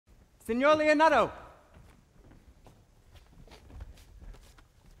Signor Leonardo.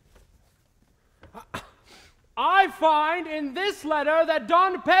 I find in this letter that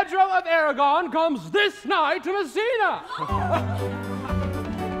Don Pedro of Aragon comes this night to Messina.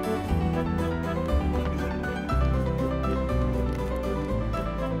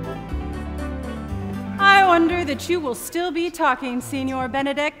 I wonder that you will still be talking, Signor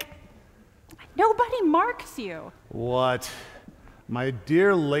Benedict. Nobody marks you. What? My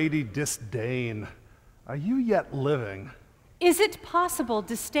dear Lady Disdain, are you yet living? Is it possible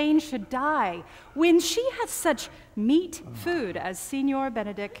Disdain should die when she has such meat food as Signor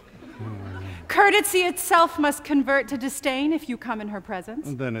Benedict? Courtesy itself must convert to disdain if you come in her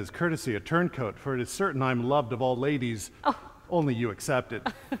presence. Then is courtesy a turncoat, for it is certain I'm loved of all ladies. Oh. Only you accept it.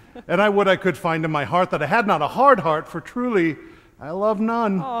 And I would I could find in my heart that I had not a hard heart, for truly I love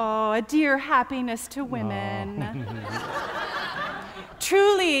none. Oh, a dear happiness to women.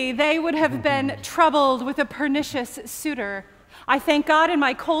 Truly, they would have been troubled with a pernicious suitor. I thank God in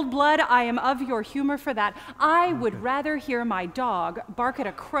my cold blood I am of your humor for that. I would rather hear my dog bark at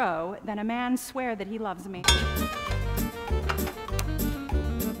a crow than a man swear that he loves me.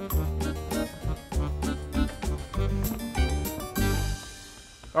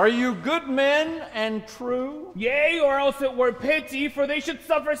 Are you good men and true? Yea, or else it were pity, for they should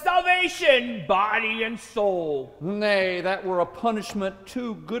suffer salvation, body and soul. Nay, that were a punishment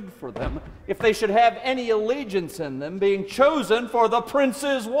too good for them, if they should have any allegiance in them, being chosen for the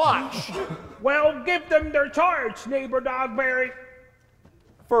prince's watch. Well, give them their charge, neighbor Dogberry.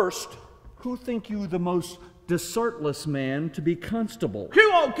 First, who think you the most desertless man to be constable?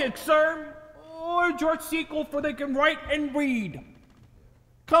 You won't kick, sir, or George Sequel, for they can write and read.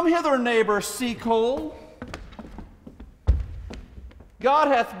 Come hither, neighbor Seacole. God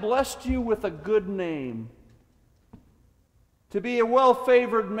hath blessed you with a good name. To be a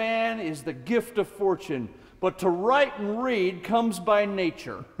well-favored man is the gift of fortune, but to write and read comes by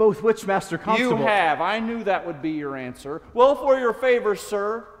nature. Both which, Master Constable? You have. I knew that would be your answer. Well, for your favor,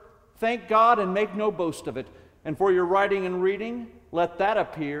 sir, thank God and make no boast of it. And for your writing and reading, let that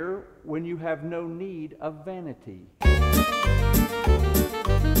appear when you have no need of vanity.